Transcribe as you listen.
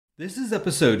This is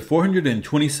episode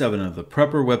 427 of the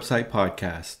Prepper Website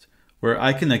Podcast, where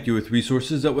I connect you with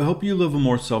resources that will help you live a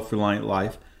more self-reliant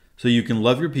life so you can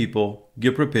love your people,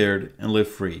 get prepared, and live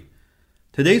free.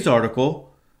 Today's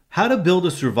article, How to Build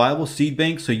a Survival Seed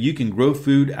Bank so you can grow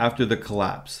food after the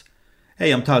collapse.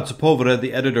 Hey, I'm Todd Sepulveda,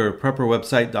 the editor of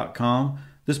PrepperWebsite.com.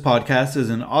 This podcast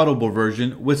is an audible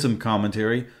version with some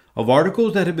commentary of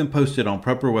articles that have been posted on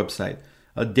Prepper Website,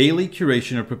 a daily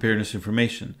curation of preparedness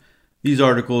information. These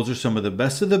articles are some of the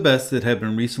best that have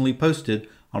been recently posted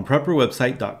on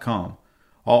PrepperWebsite.com.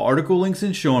 All article links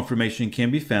and show information can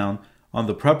be found on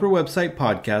the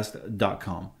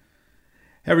PrepperWebsitePodcast.com.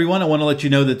 Hey everyone, I want to let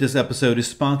you know that this episode is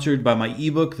sponsored by my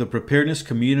ebook, The Preparedness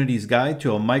Community's Guide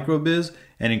to a Microbiz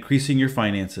and Increasing Your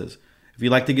Finances. If you'd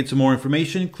like to get some more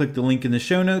information, click the link in the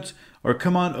show notes or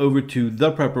come on over to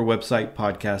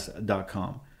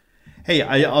theprepperwebsitepodcast.com. Hey,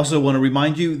 I also want to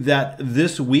remind you that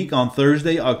this week on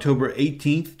Thursday, October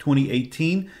 18th,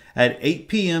 2018, at 8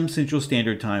 p.m. Central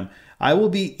Standard Time, I will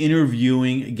be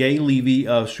interviewing Gay Levy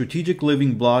of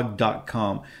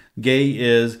strategiclivingblog.com. Gay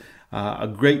is a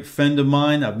great friend of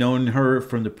mine. I've known her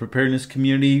from the preparedness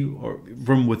community or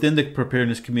from within the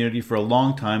preparedness community for a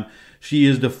long time. She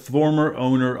is the former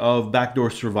owner of Backdoor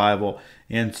Survival.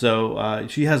 And so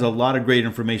she has a lot of great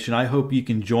information. I hope you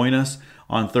can join us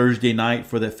on Thursday night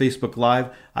for that Facebook Live.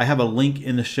 I have a link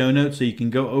in the show notes so you can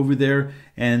go over there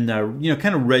and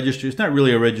kind of register. It's not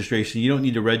really a registration. You don't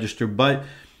need to register, but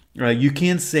you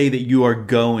can say that you are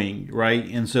going, right?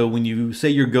 And so when you say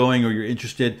you're going or you're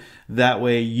interested, that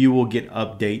way you will get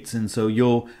updates. And so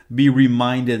you'll be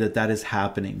reminded that that is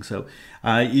happening. So,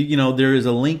 there is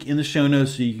a link in the show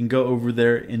notes so you can go over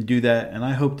there and do that. And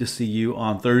I hope to see you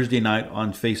on Thursday night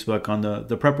on Facebook, on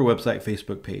the Prepper Website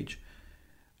Facebook page.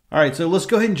 All right, so let's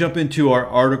go ahead and jump into our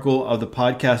article of the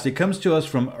podcast. It comes to us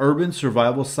from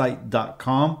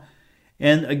urbansurvivalsite.com.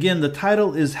 And again, the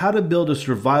title is How to Build a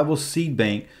Survival Seed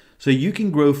Bank so you can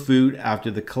grow food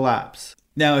after the collapse.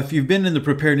 Now, if you've been in the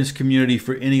preparedness community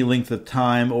for any length of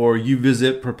time or you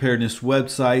visit preparedness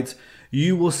websites,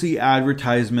 you will see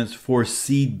advertisements for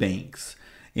seed banks.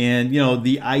 And,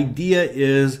 the idea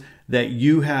is that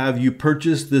you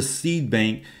purchase this seed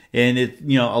bank and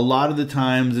a lot of the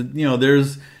times,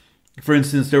 there's, for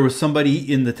instance, there was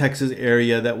somebody in the Texas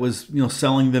area that was,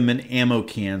 selling them in ammo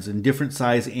cans and different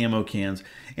size ammo cans.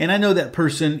 And I know that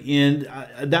person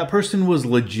that person was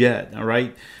legit. All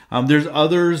right. There's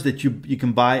others that you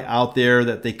can buy out there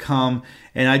that they come,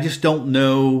 and I just don't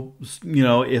know,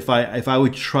 if I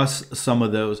would trust some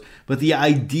of those. But the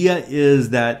idea is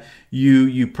that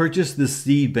you purchase the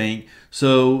seed bank.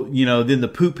 So, then the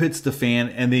poop hits the fan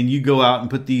and then you go out and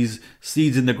put these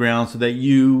seeds in the ground so that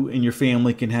you and your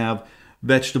family can have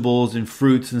vegetables and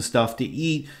fruits and stuff to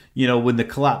eat, when the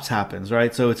collapse happens,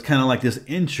 right? So it's kind of like this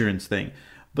insurance thing.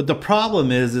 But the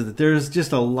problem is that there's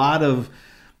just a lot of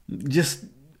just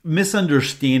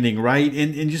misunderstanding, right?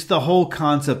 And just the whole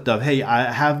concept of, hey,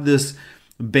 I have this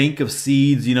bank of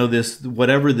seeds, this,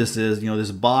 whatever this is,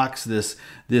 this box, this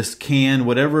can,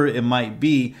 whatever it might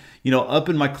be, up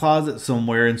in my closet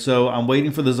somewhere. And so I'm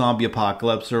waiting for the zombie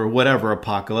apocalypse or whatever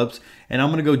apocalypse, and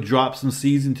I'm going to go drop some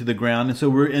seeds into the ground. And so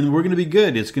we're going to be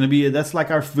good. That's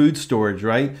like our food storage,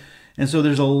 right? And so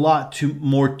there's a lot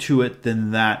more to it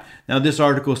than that. Now, this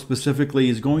article specifically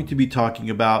is going to be talking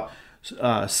about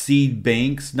seed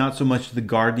banks, not so much the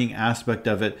gardening aspect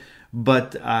of it,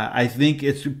 but I think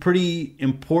it's pretty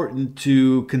important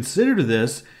to consider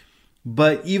this,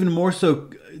 but even more so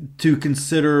to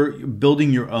consider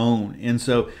building your own. And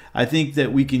so I think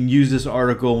that we can use this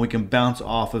article and we can bounce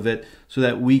off of it so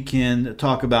that we can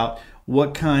talk about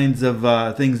what kinds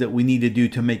of things that we need to do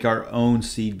to make our own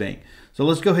seed bank. So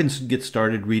let's go ahead and get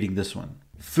started reading this one.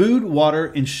 Food, water,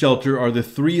 and shelter are the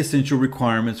three essential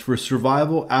requirements for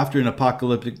survival after an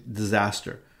apocalyptic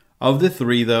disaster. Of the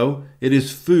three, though, it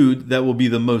is food that will be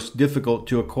the most difficult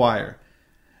to acquire.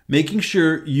 Making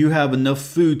sure you have enough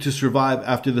food to survive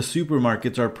after the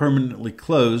supermarkets are permanently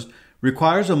closed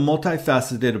requires a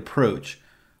multifaceted approach.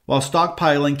 While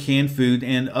stockpiling canned food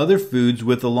and other foods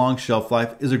with a long shelf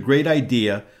life is a great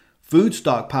idea, food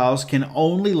stockpiles can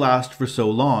only last for so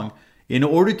long. In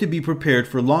order to be prepared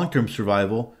for long-term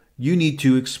survival, you need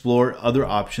to explore other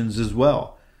options as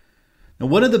well. Now,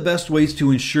 one of the best ways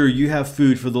to ensure you have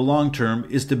food for the long term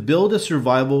is to build a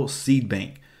survival seed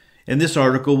bank. In this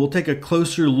article, we'll take a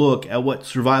closer look at what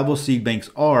survival seed banks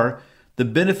are, the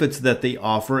benefits that they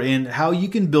offer, and how you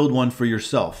can build one for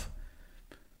yourself.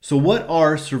 So what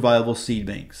are survival seed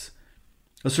banks?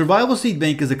 A survival seed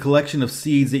bank is a collection of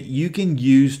seeds that you can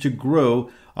use to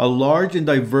grow a large and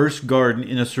diverse garden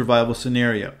in a survival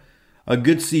scenario. A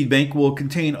good seed bank will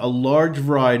contain a large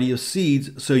variety of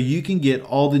seeds so you can get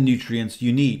all the nutrients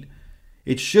you need.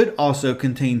 It should also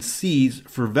contain seeds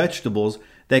for vegetables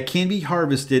that can be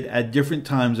harvested at different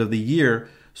times of the year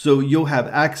so you'll have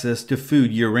access to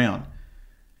food year-round.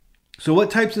 So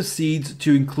what types of seeds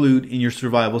to include in your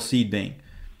survival seed bank?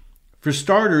 For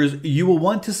starters, you will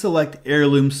want to select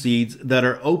heirloom seeds that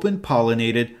are open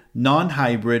pollinated,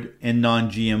 non-hybrid, and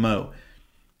non-GMO.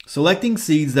 Selecting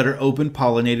seeds that are open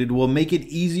pollinated will make it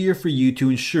easier for you to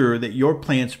ensure that your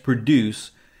plants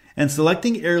produce, and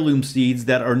selecting heirloom seeds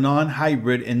that are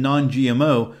non-hybrid and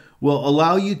non-GMO will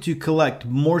allow you to collect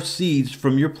more seeds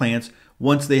from your plants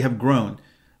once they have grown.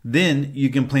 Then you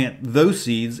can plant those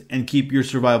seeds and keep your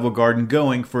survival garden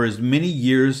going for as many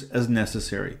years as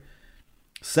necessary.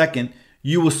 Second,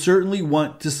 you will certainly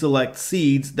want to select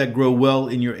seeds that grow well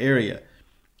in your area.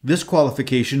 This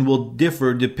qualification will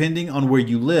differ depending on where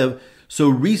you live, so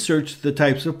research the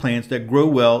types of plants that grow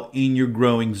well in your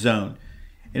growing zone.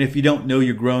 And if you don't know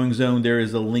your growing zone, there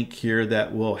is a link here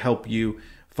that will help you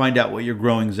find out what your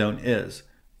growing zone is.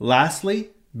 Lastly,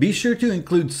 be sure to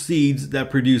include seeds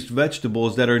that produce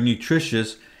vegetables that are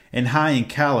nutritious and high in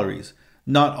calories.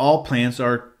 Not all plants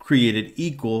are created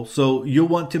equal, so you'll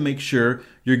want to make sure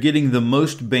you're getting the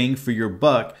most bang for your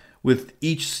buck with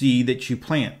each seed that you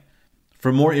plant.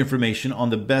 For more information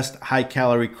on the best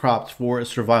high-calorie crops for a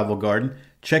survival garden,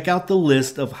 check out the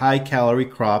list of high-calorie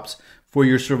crops for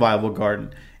your survival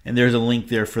garden, and there's a link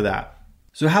there for that.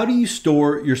 So how do you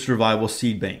store your survival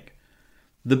seed bank?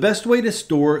 The best way to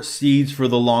store seeds for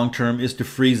the long term is to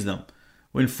freeze them.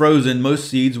 When frozen, most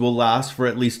seeds will last for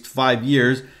at least 5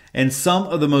 years, and some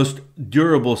of the most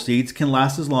durable seeds can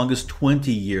last as long as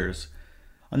 20 years.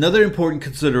 Another important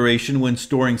consideration when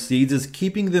storing seeds is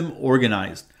keeping them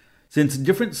organized. Since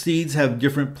different seeds have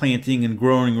different planting and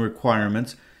growing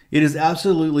requirements, it is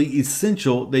absolutely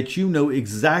essential that you know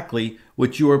exactly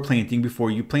what you are planting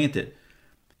before you plant it.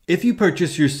 If you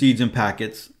purchase your seeds in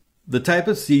packets, the type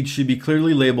of seed should be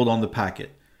clearly labeled on the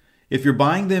packet. If you're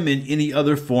buying them in any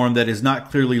other form that is not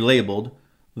clearly labeled,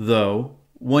 though,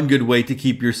 one good way to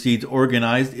keep your seeds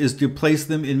organized is to place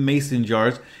them in mason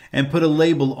jars and put a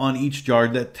label on each jar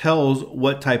that tells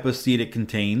what type of seed it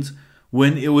contains,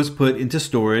 when it was put into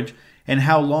storage, and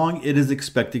how long it is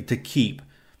expected to keep.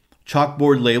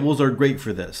 Chalkboard labels are great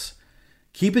for this.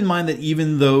 Keep in mind that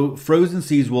even though frozen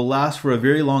seeds will last for a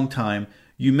very long time,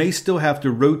 you may still have to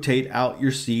rotate out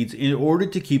your seeds in order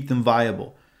to keep them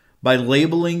viable. By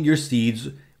labeling your seeds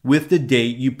with the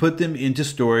date you put them into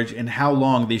storage and how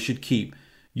long they should keep,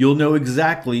 you'll know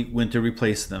exactly when to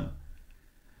replace them.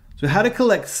 So how to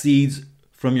collect seeds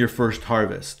from your first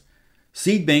harvest.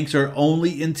 Seed banks are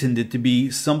only intended to be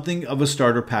something of a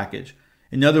starter package.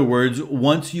 In other words,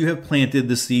 once you have planted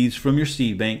the seeds from your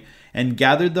seed bank and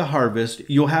gathered the harvest,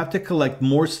 you'll have to collect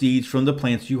more seeds from the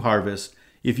plants you harvest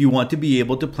if you want to be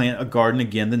able to plant a garden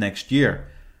again the next year.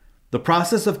 The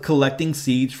process of collecting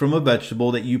seeds from a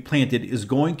vegetable that you planted is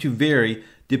going to vary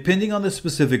depending on the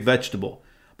specific vegetable,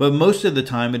 but most of the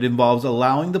time it involves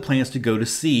allowing the plants to go to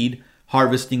seed,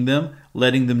 harvesting them,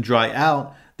 letting them dry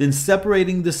out, then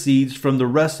separating the seeds from the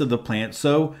rest of the plant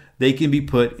so they can be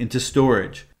put into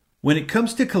storage. When it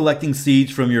comes to collecting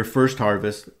seeds from your first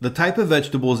harvest, the type of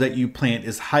vegetables that you plant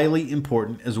is highly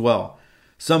important as well.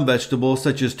 Some vegetables,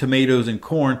 such as tomatoes and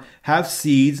corn, have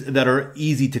seeds that are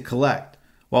easy to collect,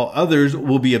 while others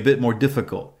will be a bit more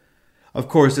difficult. Of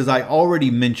course, as I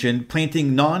already mentioned,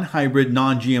 planting non-hybrid,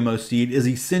 non-GMO seed is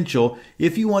essential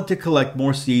if you want to collect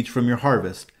more seeds from your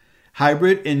harvest.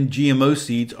 Hybrid and GMO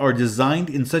seeds are designed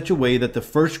in such a way that the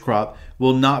first crop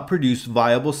will not produce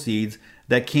viable seeds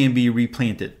that can be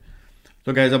replanted.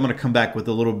 So guys, I'm going to come back with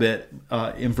a little bit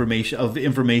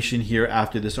information here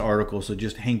after this article, so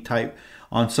just hang tight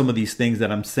on some of these things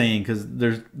that I'm saying, because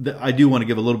I do want to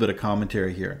give a little bit of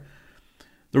commentary here.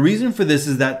 The reason for this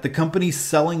is that the companies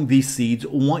selling these seeds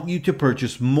want you to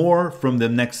purchase more from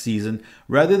them next season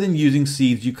rather than using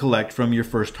seeds you collect from your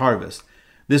first harvest.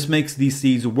 This makes these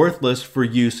seeds worthless for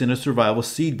use in a survival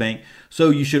seed bank, so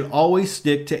you should always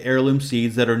stick to heirloom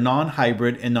seeds that are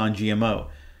non-hybrid and non-GMO.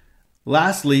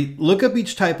 Lastly, look up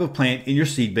each type of plant in your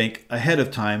seed bank ahead of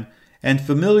time and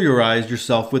familiarize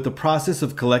yourself with the process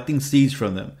of collecting seeds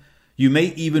from them. You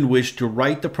may even wish to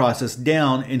write the process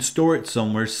down and store it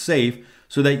somewhere safe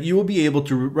so that you will be able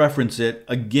to reference it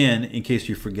again in case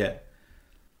you forget.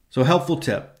 So, helpful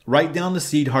tip: write down the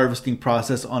seed harvesting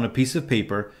process on a piece of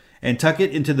paper and tuck it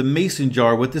into the mason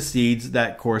jar with the seeds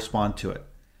that correspond to it.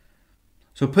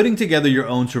 So, putting together your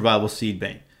own survival seed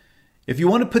bank. If you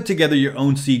want to put together your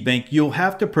own seed bank, you'll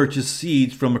have to purchase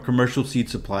seeds from a commercial seed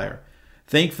supplier.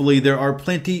 Thankfully, there are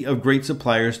plenty of great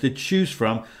suppliers to choose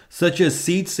from, such as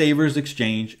Seed Savers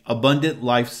Exchange, Abundant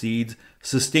Life Seeds,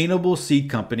 Sustainable Seed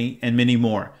Company, and many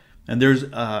more. And there's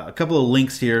a couple of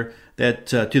links here that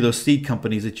to those seed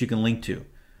companies that you can link to.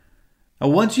 Now,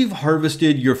 once you've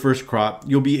harvested your first crop,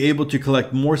 you'll be able to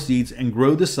collect more seeds and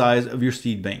grow the size of your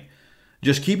seed bank.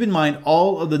 Just keep in mind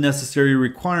all of the necessary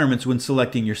requirements when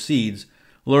selecting your seeds.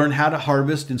 Learn how to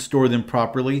harvest and store them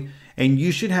properly, and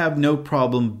you should have no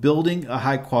problem building a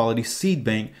high-quality seed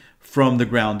bank from the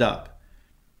ground up.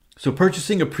 So,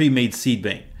 purchasing a pre-made seed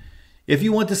bank. If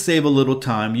you want to save a little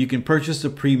time, you can purchase a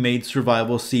pre-made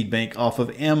survival seed bank off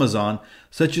of Amazon,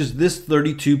 such as this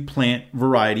 32 plant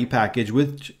variety package,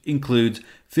 which includes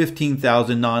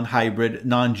 15,000 non-hybrid,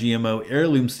 non-GMO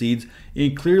heirloom seeds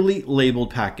in clearly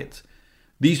labeled packets.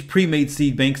 These pre-made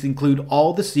seed banks include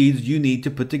all the seeds you need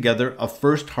to put together a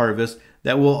first harvest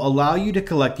that will allow you to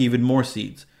collect even more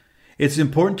seeds. It's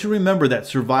important to remember that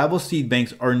survival seed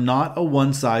banks are not a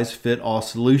one-size-fits-all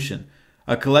solution.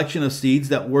 A collection of seeds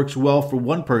that works well for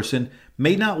one person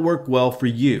may not work well for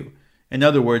you. In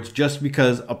other words, just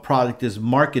because a product is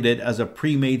marketed as a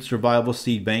pre-made survival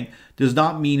seed bank does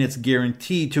not mean it's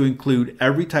guaranteed to include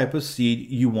every type of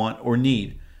seed you want or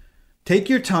need. Take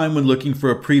your time when looking for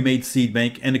a pre-made seed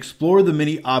bank and explore the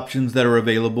many options that are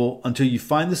available until you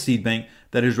find the seed bank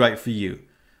that is right for you.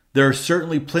 There are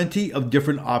certainly plenty of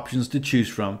different options to choose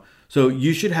from, so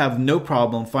you should have no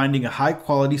problem finding a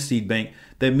high-quality seed bank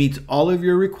that meets all of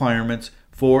your requirements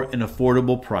for an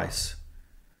affordable price.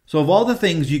 So of all the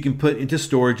things you can put into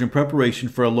storage in preparation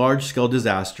for a large-scale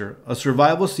disaster, a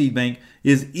survival seed bank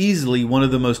is easily one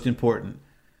of the most important.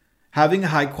 Having a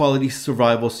high-quality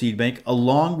survival seed bank,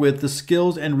 along with the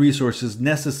skills and resources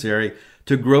necessary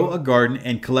to grow a garden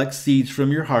and collect seeds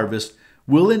from your harvest,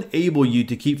 will enable you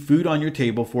to keep food on your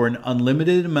table for an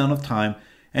unlimited amount of time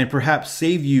and perhaps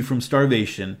save you from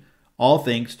starvation, all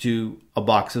thanks to a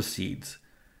box of seeds.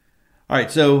 All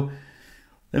right, so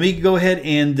let me go ahead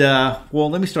and,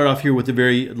 let me start off here with the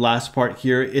very last part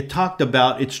here. It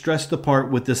stressed the part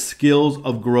with the skills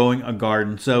of growing a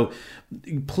garden. So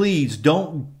please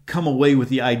don't come away with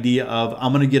the idea of,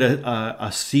 I'm going to get a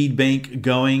seed bank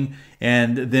going,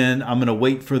 and then I'm going to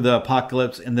wait for the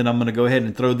apocalypse, and then I'm going to go ahead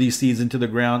and throw these seeds into the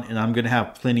ground, and I'm going to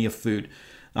have plenty of food.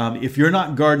 If you're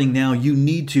not gardening now, you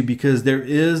need to, because there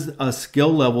is a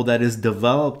skill level that is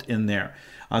developed in there.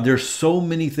 There's so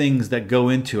many things that go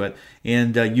into it,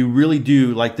 and you really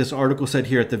do, like this article said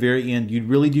here at the very end, you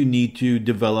really do need to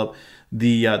develop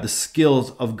the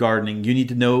skills of gardening. You need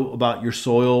to know about your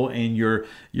soil and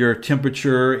your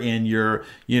temperature and your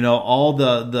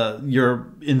all your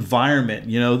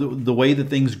environment. The way that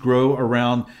things grow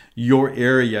around your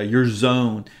area, your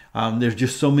zone. There's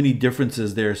just so many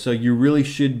differences there. So you really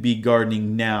should be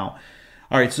gardening now.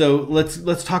 All right, so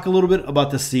let's talk a little bit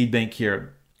about the seed bank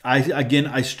here.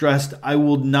 I stressed I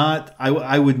would not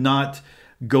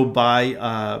go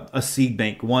buy a seed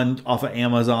bank, one off of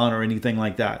Amazon or anything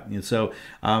like that. And so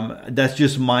that's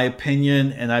just my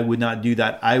opinion, and I would not do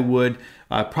that. I would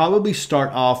probably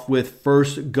start off with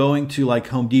first going to like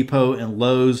Home Depot and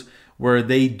Lowe's, where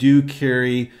they do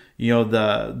carry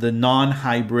the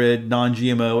non-hybrid,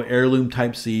 non-GMO, heirloom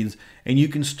type seeds, and you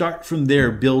can start from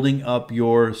there building up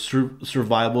your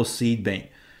survival seed bank.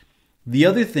 The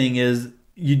other thing is,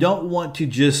 you don't want to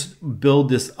just build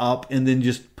this up and then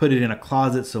just put it in a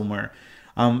closet somewhere.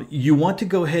 You want to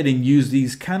go ahead and use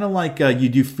these kind of like you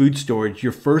do food storage.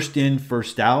 You're first in,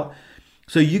 first out.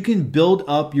 So you can build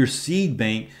up your seed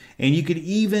bank, and you could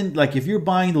even, like if you're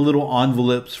buying the little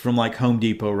envelopes from like Home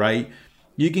Depot, right?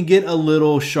 You can get a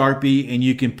little Sharpie and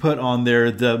you can put on there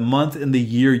the month and the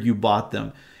year you bought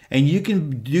them. And you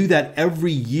can do that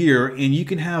every year, and you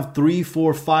can have 3,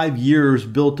 4, 5 years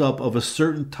built up of a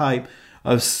certain type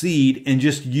of seed, and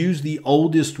just use the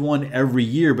oldest one every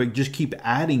year, but just keep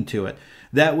adding to it.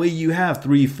 That way you have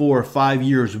 3, 4, 5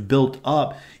 years built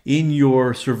up in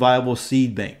your survival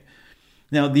seed bank.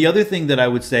 Now, the other thing that I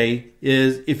would say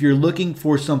is, if you're looking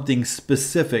for something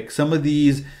specific, some of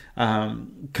these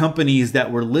companies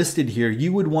that were listed here,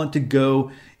 you would want to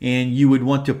go and you would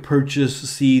want to purchase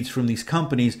seeds from these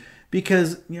companies,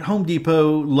 because Home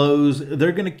Depot, Lowe's,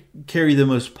 they're going to carry the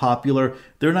most popular.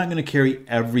 They're not going to carry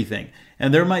everything.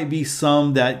 And there might be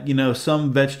some that,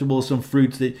 some vegetables, some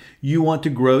fruits that you want to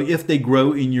grow, if they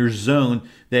grow in your zone,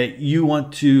 that you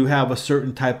want to have a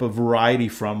certain type of variety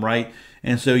from, right?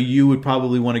 And so you would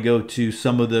probably want to go to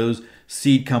some of those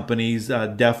seed companies.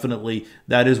 Definitely,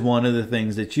 that is one of the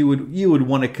things that you would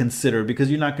want to consider, because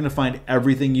you're not going to find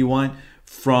everything you want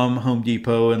from Home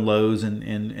Depot and Lowe's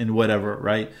and whatever,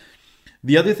 right?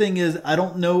 The other thing is, I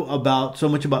don't know so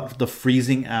much about the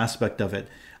freezing aspect of it.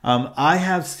 I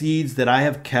have seeds that I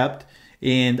have kept,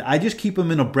 and I just keep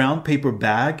them in a brown paper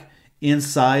bag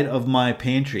inside of my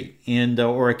pantry and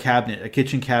or a cabinet, a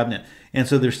kitchen cabinet. And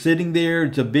so they're sitting there.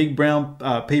 It's a big brown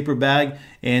paper bag,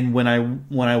 and when I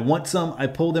want some, I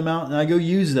pull them out and I go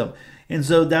use them. And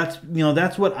so that's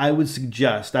what I would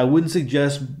suggest. I wouldn't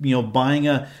suggest buying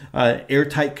a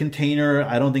airtight container.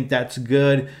 I don't think that's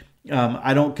good.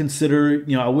 I don't consider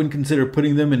I wouldn't consider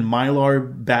putting them in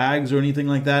Mylar bags or anything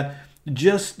like that.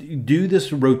 Just do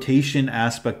this rotation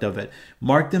aspect of it.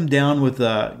 Mark them down with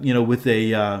a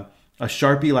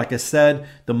Sharpie, like I said,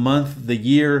 the month, the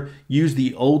year. Use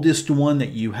the oldest one that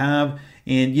you have.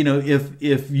 And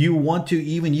if you want to,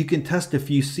 even you can test a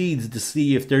few seeds to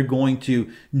see if they're going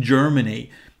to germinate.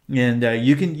 And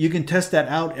you can test that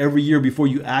out every year before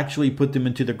you actually put them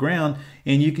into the ground,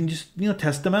 and you can just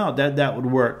test them out. That would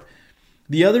work.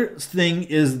 The other thing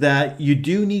is that you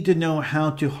do need to know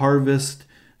how to harvest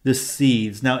the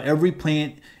seeds. Now, every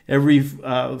plant, every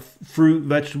fruit,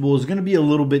 vegetable is going to be a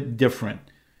little bit different.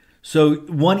 So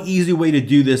one easy way to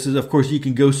do this is, of course, you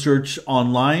can go search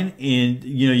online, and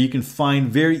you can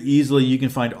find very easily. You can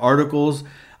find articles.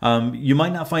 You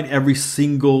might not find every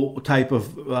single type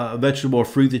of vegetable or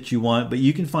fruit that you want, but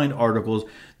you can find articles.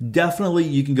 Definitely,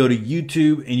 you can go to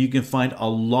YouTube and you can find a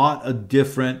lot of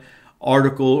different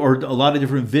articles or a lot of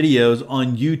different videos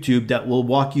on YouTube that will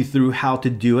walk you through how to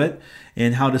do it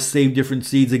and how to save different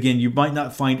seeds. Again, you might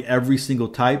not find every single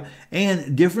type,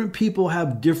 and different people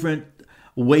have different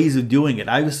ways of doing it.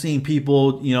 I've seen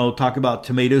people, talk about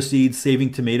tomato seeds,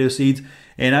 saving tomato seeds,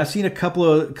 and I've seen a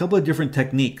couple of different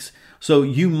techniques. So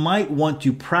you might want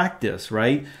to practice,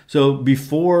 right? So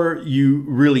before you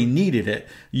really needed it,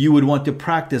 you would want to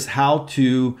practice how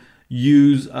to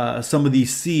use some of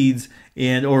these seeds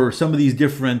or some of these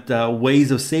different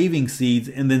ways of saving seeds,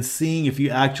 and then seeing if you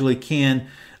actually can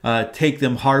take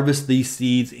them, harvest these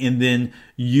seeds, and then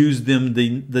use them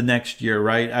the next year,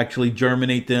 right? Actually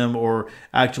germinate them or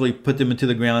actually put them into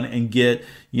the ground and get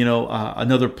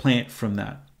another plant from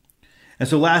that. And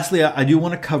so lastly, I do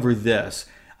want to cover this.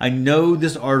 I know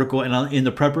this article, and in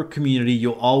the prepper community,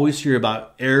 you'll always hear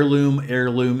about heirloom.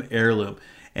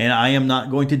 And I am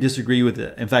not going to disagree with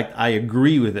it. In fact, I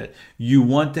agree with it. You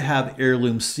want to have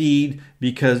heirloom seed,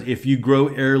 because if you grow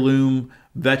heirloom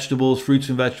vegetables, fruits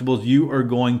and vegetables, you are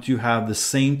going to have the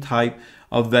same type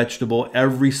of vegetable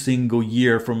every single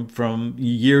year from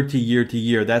year to year to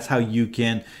year. That's how you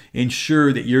can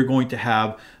ensure that you're going to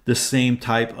have the same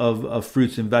type of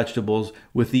fruits and vegetables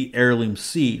with the heirloom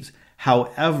seeds.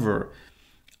 However,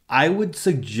 I would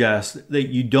suggest that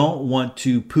you don't want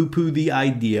to poo-poo the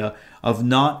idea of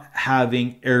not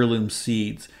having heirloom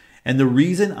seeds. And the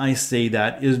reason I say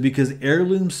that is because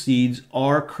heirloom seeds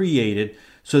are created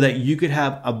so that you could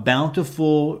have a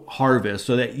bountiful harvest,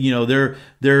 so that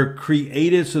they're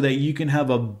created so that you can have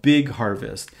a big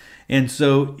harvest. And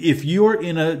so if you're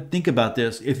think about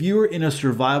this, if you were in a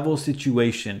survival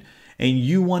situation and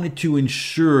you wanted to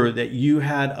ensure that you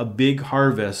had a big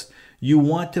harvest, you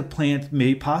want to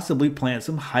possibly plant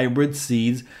some hybrid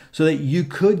seeds so that you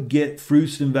could get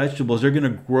fruits and vegetables. They're going to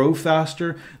grow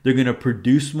faster. They're going to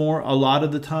produce more a lot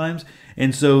of the times.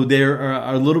 And so they're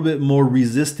a little bit more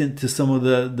resistant to some of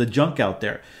the junk out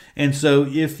there. And so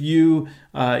if you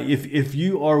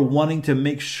are wanting to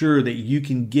make sure that you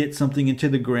can get something into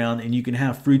the ground and you can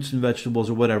have fruits and vegetables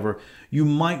or whatever, you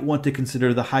might want to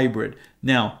consider the hybrid.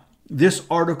 Now, this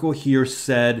article here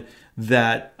said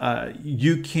that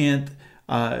you can't.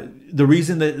 The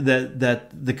reason that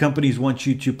the companies want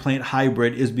you to plant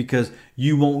hybrid is because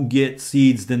you won't get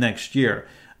seeds the next year.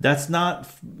 That's not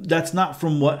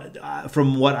from what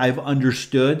I've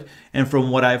understood and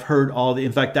from what I've heard.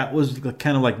 In fact, that was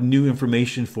kind of like new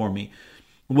information for me.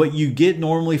 What you get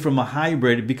normally from a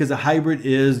hybrid, because a hybrid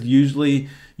is usually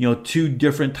two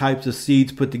different types of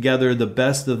seeds put together, the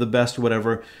best of the best, or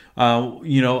whatever,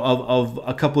 of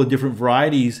a couple of different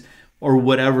varieties or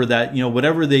whatever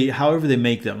however they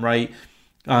make them, right?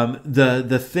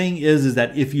 The thing is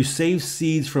that if you save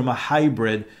seeds from a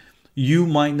hybrid, you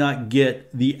might not get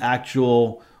the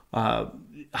actual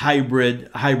hybrid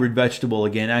vegetable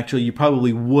again. Actually, you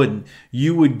probably wouldn't.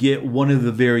 You would get one of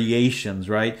the variations,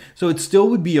 right? So it still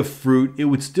would be a fruit. It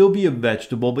would still be a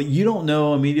vegetable, but you don't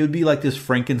know. I mean, it would be like this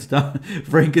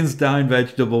Frankenstein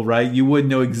vegetable, right? You wouldn't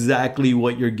know exactly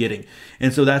what you're getting.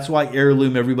 And so that's why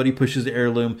heirloom, everybody pushes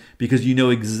heirloom, because you know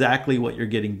exactly what you're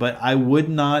getting. But I would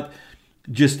not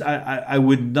I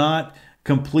would not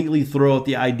completely throw out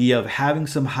the idea of having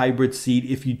some hybrid seed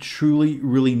if you truly,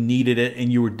 really needed it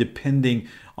and you were depending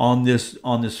on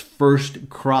this first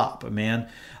crop, man.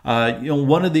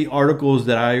 One of the articles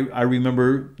that I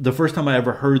remember the first time I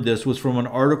ever heard this was from an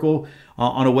article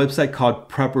on a website called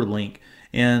PrepperLink.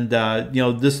 And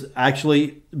this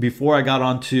actually, before I got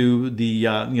onto the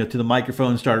to the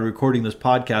microphone and started recording this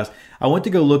podcast, I went to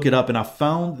go look it up and I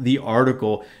found the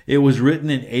article. It was written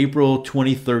in April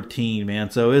 2013, man.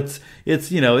 So it's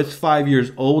 5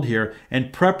 years old here.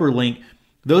 And PrepperLink,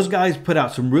 those guys put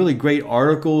out some really great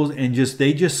articles, and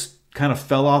they just kind of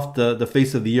fell off the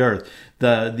face of the earth.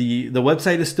 The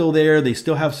website is still there. They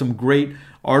still have some great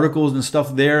articles and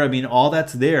stuff there. I mean, all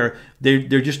that's there.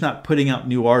 They're just not putting out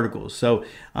new articles. So,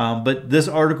 but this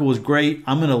article was great.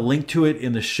 I'm going to link to it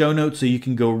in the show notes so you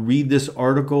can go read this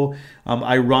article.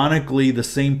 Ironically, the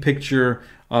same picture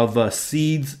of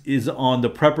seeds is on the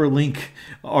PrepperLink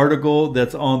article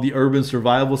that's on the Urban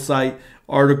Survival site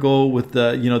article with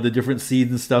the different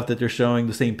seeds and stuff that they're showing,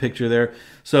 the same picture there.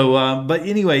 So but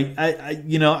anyway,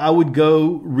 I would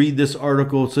go read this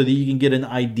article so that you can get an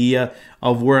idea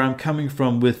of where I'm coming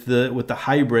from with the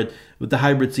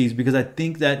hybrid seeds, because I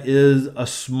think that is a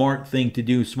smart thing to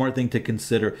do, smart thing to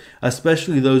consider,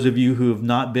 especially those of you who have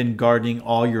not been gardening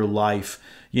all your life.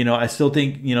 I still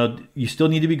think you still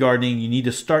need to be gardening, you need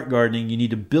to start gardening, you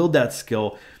need to build that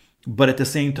skill. But at the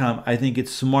same time, I think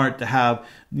it's smart to have,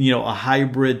 a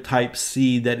hybrid type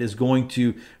seed that is going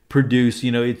to produce,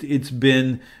 it's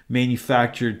been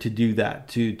manufactured to do that,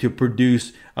 to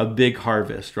produce a big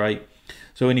harvest, right?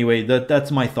 So anyway,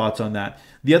 that's my thoughts on that.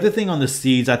 The other thing on the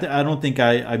seeds, I don't think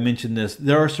I mentioned this.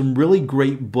 There are some really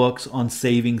great books on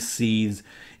saving seeds,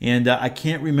 and I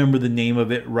can't remember the name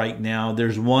of it right now.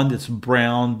 There's one that's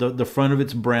brown. The front of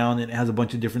it's brown, and it has a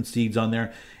bunch of different seeds on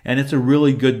there, and it's a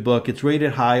really good book. It's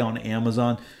rated high on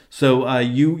Amazon. So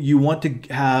you want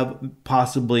to have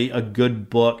possibly a good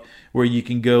book where you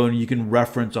can go and you can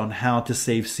reference on how to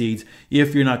save seeds.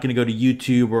 If you're not going to go to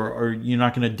YouTube or you're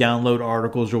not going to download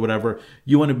articles or whatever,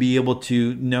 you want to be able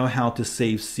to know how to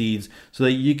save seeds so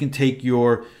that you can take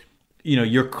your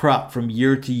crop from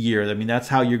year to year. I mean, that's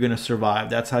how you're going to survive.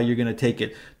 That's how you're going to take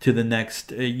it to the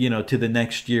next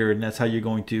year, and that's how you're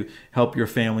going to help your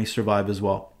family survive as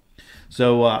well.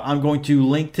 So I'm going to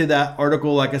link to that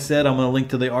article. Like I said, I'm going to link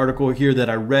to the article here that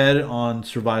I read on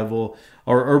Survival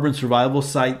or Urban Survival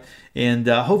site, and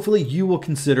hopefully you will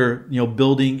consider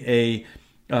building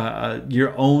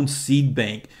your own seed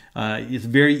bank. It's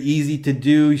very easy to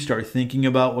do. You start thinking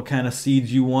about what kind of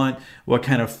seeds you want, what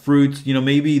kind of fruits.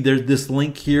 maybe there's this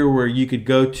link here where you could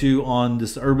go to on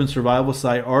this Urban Survival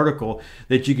site article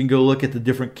that you can go look at the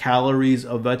different calories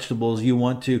of vegetables. You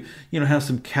want to, have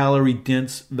some calorie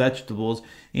dense vegetables.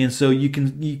 And so you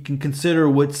can consider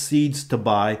what seeds to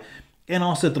buy, and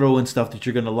also throw in stuff that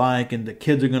you're going to like and the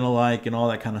kids are going to like and all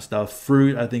that kind of stuff.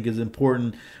 Fruit, I think, is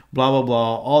important, blah, blah,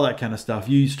 blah, all that kind of stuff.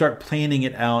 You start planning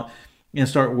it out and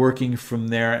start working from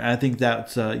there. And I think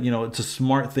that's, it's a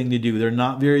smart thing to do. They're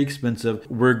not very expensive.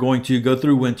 We're going to go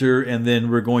through winter, and then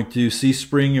we're going to see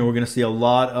spring, and we're going to see a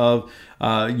lot of,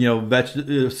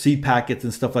 seed packets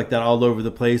and stuff like that all over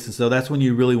the place. And so that's when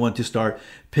you really want to start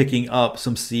picking up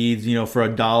some seeds, for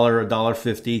 $1,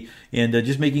 $1.50, and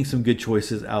just making some good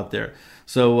choices out there.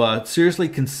 So seriously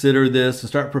consider this and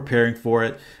start preparing for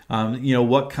it.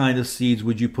 What kind of seeds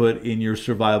would you put in your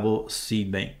survival seed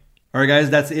bank? All right, guys,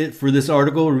 that's it for this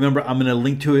article. Remember, I'm going to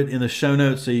link to it in the show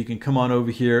notes so you can come on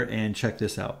over here and check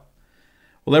this out.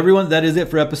 Well, everyone, that is it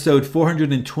for episode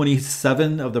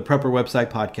 427 of the Prepper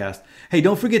Website Podcast. Hey,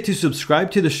 don't forget to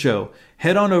subscribe to the show.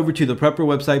 Head on over to the Prepper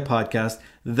Website Podcast.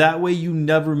 That way you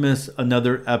never miss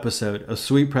another episode of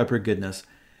Sweet Prepper goodness.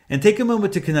 And take a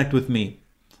moment to connect with me.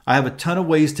 I have a ton of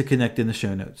ways to connect in the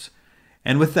show notes.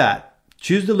 And with that,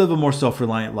 choose to live a more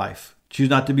self-reliant life. Choose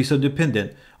not to be so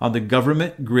dependent on the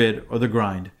government, grid, or the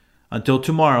grind. Until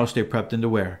tomorrow, stay prepped and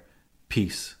aware.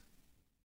 Peace.